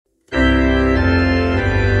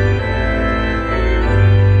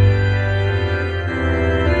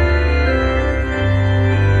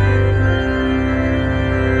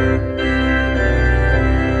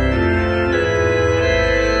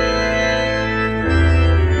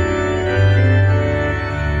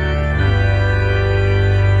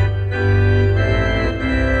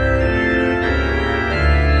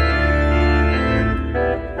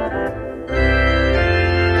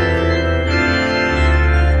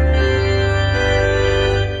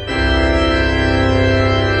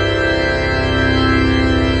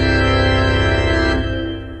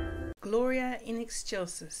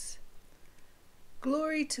excelsis.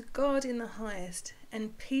 Glory to God in the highest,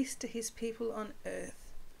 and peace to his people on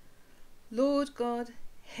earth. Lord God,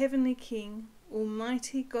 heavenly King,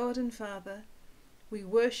 almighty God and Father, we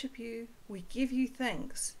worship you, we give you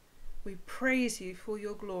thanks, we praise you for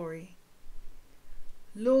your glory.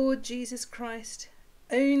 Lord Jesus Christ,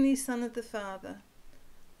 only Son of the Father,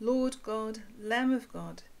 Lord God, Lamb of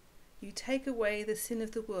God, you take away the sin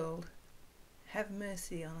of the world. Have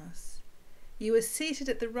mercy on us. You are seated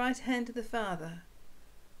at the right hand of the Father.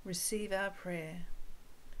 Receive our prayer.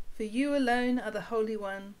 For you alone are the Holy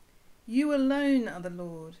One, you alone are the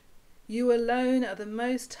Lord, you alone are the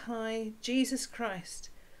Most High, Jesus Christ,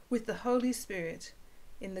 with the Holy Spirit,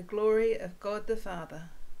 in the glory of God the Father.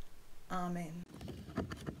 Amen.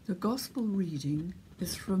 The Gospel reading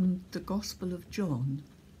is from the Gospel of John,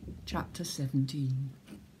 chapter 17.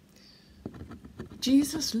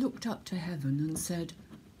 Jesus looked up to heaven and said,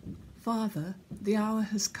 Father, the hour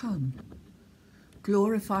has come.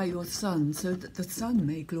 Glorify your Son, so that the Son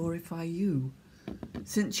may glorify you,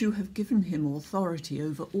 since you have given him authority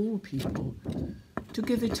over all people, to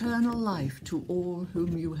give eternal life to all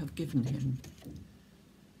whom you have given him.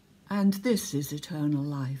 And this is eternal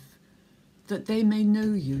life, that they may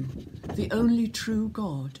know you, the only true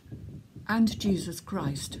God, and Jesus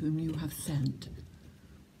Christ, whom you have sent.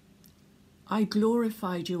 I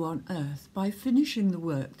glorified you on earth by finishing the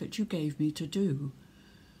work that you gave me to do.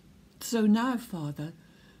 So now, Father,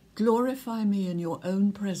 glorify me in your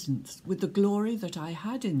own presence with the glory that I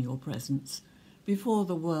had in your presence before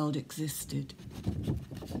the world existed.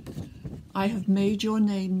 I have made your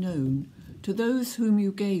name known to those whom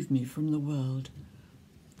you gave me from the world.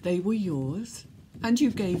 They were yours, and you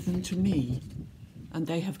gave them to me, and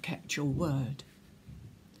they have kept your word.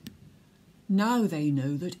 Now they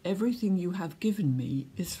know that everything you have given me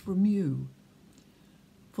is from you.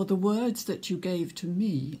 For the words that you gave to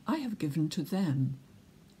me I have given to them,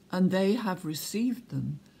 and they have received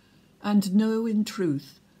them, and know in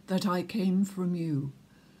truth that I came from you,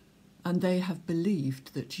 and they have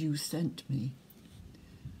believed that you sent me.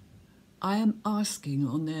 I am asking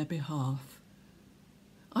on their behalf.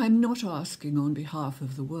 I am not asking on behalf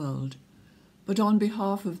of the world, but on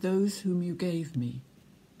behalf of those whom you gave me,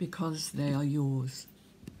 because they are yours.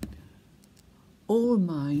 All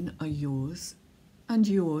mine are yours, and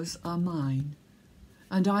yours are mine,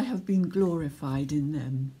 and I have been glorified in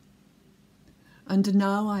them. And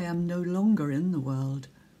now I am no longer in the world,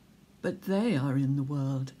 but they are in the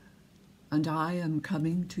world, and I am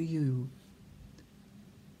coming to you.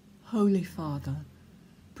 Holy Father,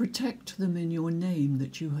 protect them in your name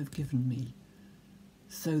that you have given me,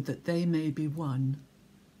 so that they may be one,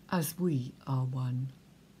 as we are one.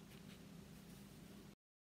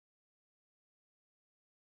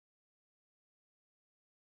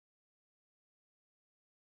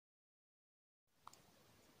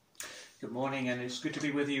 Good morning, and it's good to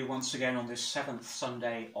be with you once again on this seventh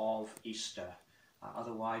Sunday of Easter,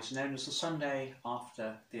 otherwise known as the Sunday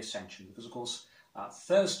after the Ascension, because of course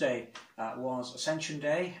Thursday was Ascension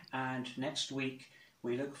Day, and next week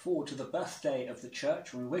we look forward to the birthday of the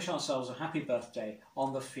Church, and we wish ourselves a happy birthday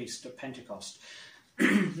on the Feast of Pentecost.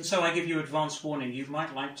 And so I give you advance warning, you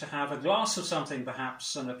might like to have a glass of something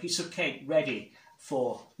perhaps and a piece of cake ready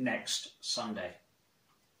for next Sunday.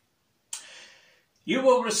 You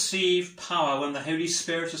will receive power when the Holy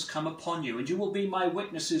Spirit has come upon you, and you will be my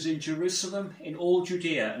witnesses in Jerusalem, in all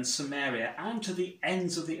Judea and Samaria, and to the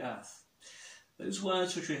ends of the earth. Those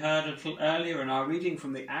words which we heard a little earlier in our reading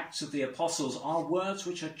from the Acts of the Apostles are words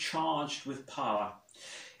which are charged with power.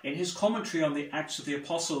 In his commentary on the Acts of the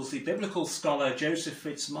Apostles, the biblical scholar Joseph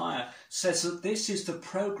Fitzmyer says that this is the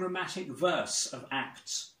programmatic verse of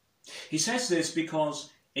Acts. He says this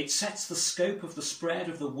because it sets the scope of the spread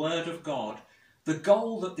of the Word of God, the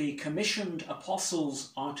goal that the commissioned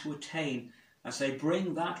apostles are to attain as they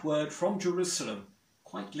bring that word from Jerusalem,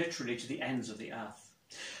 quite literally, to the ends of the earth.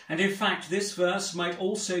 And in fact, this verse might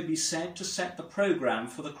also be said to set the programme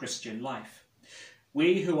for the Christian life.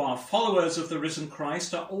 We who are followers of the risen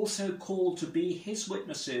Christ are also called to be his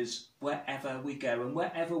witnesses wherever we go and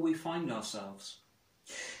wherever we find ourselves.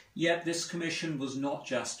 Yet this commission was not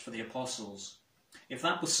just for the apostles. If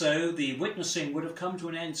that was so, the witnessing would have come to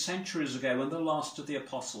an end centuries ago when the last of the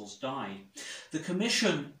apostles died. The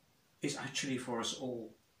commission is actually for us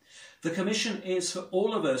all. The commission is for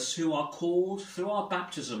all of us who are called through our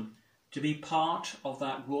baptism to be part of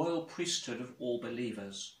that royal priesthood of all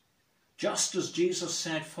believers. Just as Jesus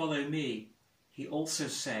said, "Follow me," he also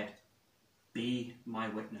said, "Be my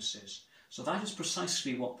witnesses." So that is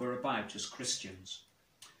precisely what we're about as Christians.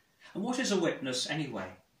 And what is a witness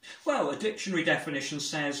anyway? Well, a dictionary definition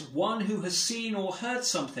says one who has seen or heard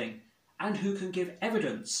something and who can give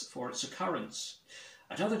evidence for its occurrence.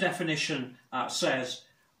 Another definition says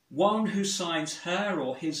one who signs her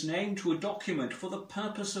or his name to a document for the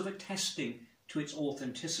purpose of attesting to its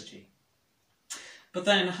authenticity. But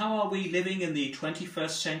then, how are we living in the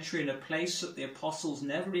 21st century in a place that the apostles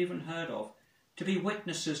never even heard of, to be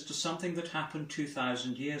witnesses to something that happened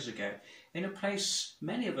 2,000 years ago, in a place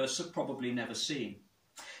many of us have probably never seen?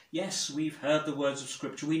 Yes, we've heard the words of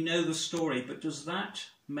Scripture, we know the story, but does that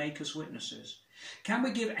make us witnesses? Can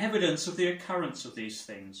we give evidence of the occurrence of these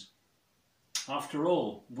things? After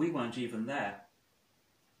all, we weren't even there.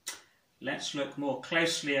 Let's look more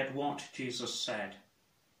closely at what Jesus said.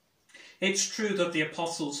 It's true that the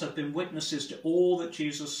apostles have been witnesses to all that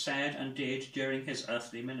Jesus said and did during his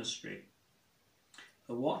earthly ministry.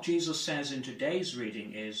 But what Jesus says in today's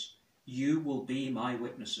reading is, "You will be my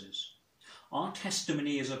witnesses." Our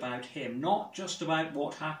testimony is about him, not just about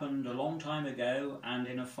what happened a long time ago and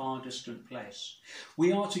in a far distant place.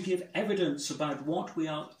 We are to give evidence about what we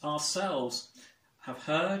ourselves have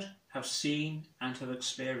heard, have seen, and have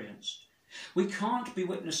experienced. We can't be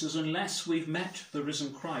witnesses unless we've met the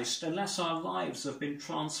risen Christ, unless our lives have been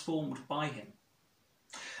transformed by him.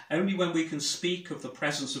 Only when we can speak of the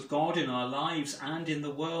presence of God in our lives and in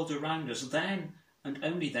the world around us, then and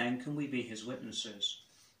only then can we be his witnesses.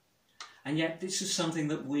 And yet this is something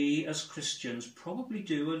that we as Christians probably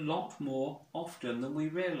do a lot more often than we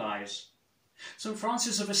realise. St.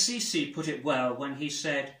 Francis of Assisi put it well when he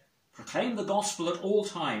said, "Proclaim the gospel at all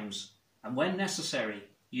times, and when necessary,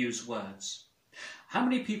 use words." How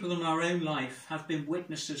many people in our own life have been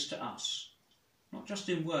witnesses to us? Not just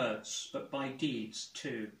in words, but by deeds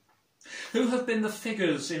too. Who have been the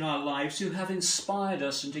figures in our lives who have inspired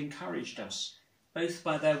us and encouraged us, both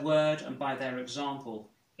by their word and by their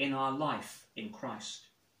example, in our life in Christ?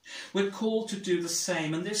 We're called to do the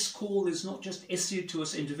same, and this call is not just issued to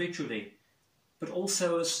us individually, but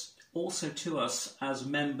also to us as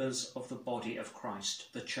members of the body of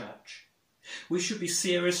Christ, the church. We should be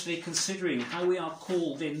seriously considering how we are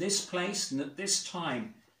called in this place and at this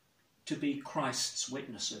time to be Christ's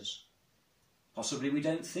witnesses. Possibly we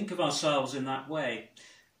don't think of ourselves in that way.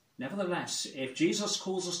 Nevertheless, if Jesus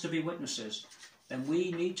calls us to be witnesses, then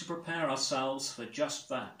we need to prepare ourselves for just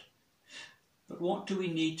that. But what do we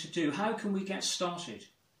need to do? How can we get started?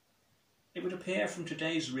 It would appear from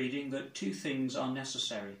today's reading that two things are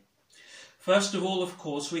necessary. First of all, of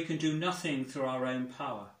course, we can do nothing through our own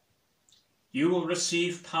power. "You will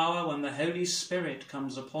receive power when the Holy Spirit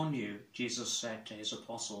comes upon you," Jesus said to his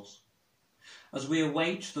apostles. As we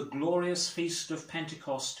await the glorious feast of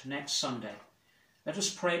Pentecost next Sunday, let us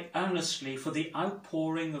pray earnestly for the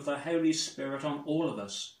outpouring of the Holy Spirit on all of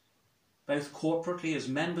us, both corporately as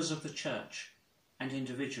members of the church and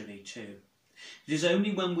individually too. It is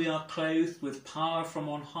only when we are clothed with power from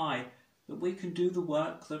on high that we can do the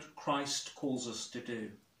work that Christ calls us to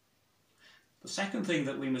do. The second thing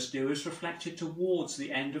that we must do is reflected towards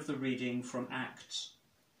the end of the reading from Acts.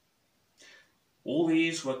 All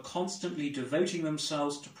these were constantly devoting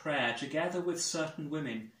themselves to prayer together with certain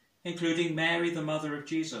women, including Mary, the mother of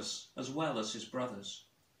Jesus, as well as his brothers.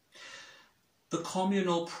 The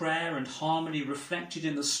communal prayer and harmony reflected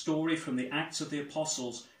in the story from the Acts of the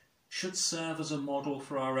Apostles should serve as a model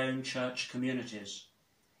for our own church communities.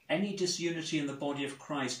 Any disunity in the body of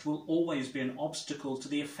Christ will always be an obstacle to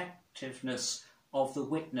the effectiveness of the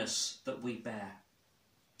witness that we bear.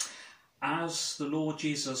 As the Lord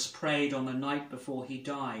Jesus prayed on the night before he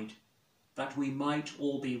died, that we might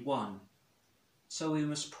all be one, so we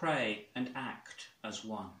must pray and act as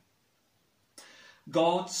one.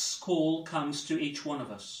 God's call comes to each one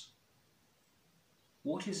of us.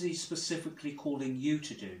 What is he specifically calling you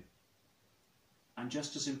to do? And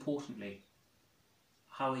just as importantly,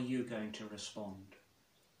 how are you going to respond?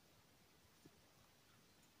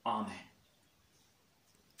 Amen.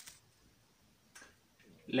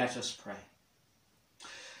 Let us pray.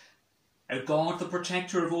 O God, the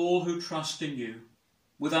protector of all who trust in you,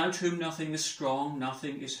 without whom nothing is strong,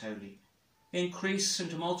 nothing is holy, increase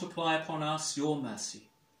and multiply upon us your mercy,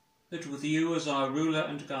 that with you as our ruler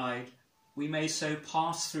and guide, we may so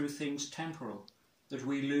pass through things temporal, that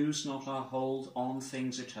we lose not our hold on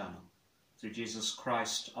things eternal. Through Jesus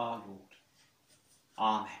Christ our Lord.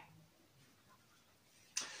 Amen.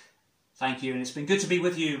 Thank you, and it's been good to be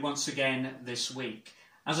with you once again this week.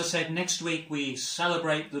 As I said, next week we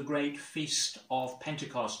celebrate the great feast of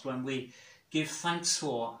Pentecost, when we give thanks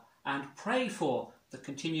for and pray for the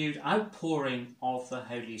continued outpouring of the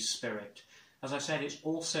Holy Spirit. As I said, it's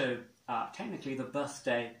also technically the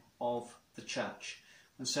birthday of the church.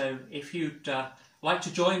 And so if you'd like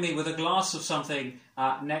to join me with a glass of something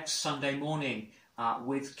next Sunday morning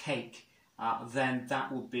with cake, then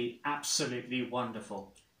that would be absolutely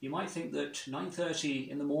wonderful. You might think that 9:30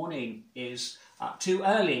 in the morning is too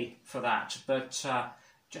early for that, but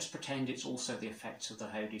just pretend it's also the effects of the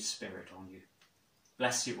Holy Spirit on you.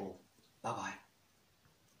 Bless you all. Bye-bye.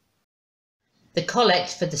 The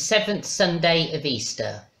Collect for the 7th Sunday of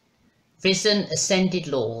Easter. Risen, ascended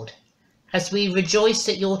Lord, as we rejoice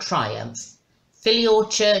at your triumph, fill your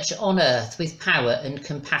church on earth with power and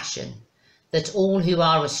compassion, that all who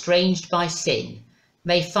are estranged by sin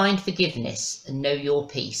may find forgiveness and know your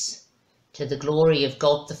peace, to the glory of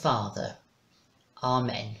God the Father.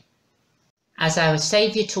 Amen. As our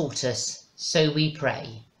Saviour taught us, so we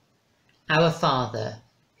pray. Our Father,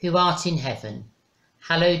 who art in heaven,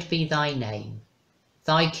 hallowed be thy name.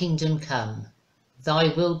 Thy kingdom come, thy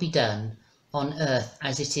will be done, on earth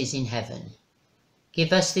as it is in heaven.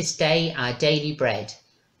 Give us this day our daily bread,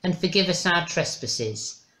 and forgive us our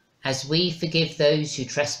trespasses, as we forgive those who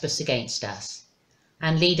trespass against us.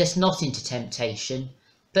 And lead us not into temptation,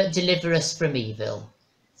 but deliver us from evil.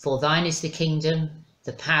 For thine is the kingdom,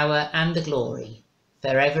 the power, and the glory,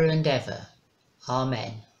 for ever and ever.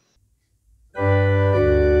 Amen.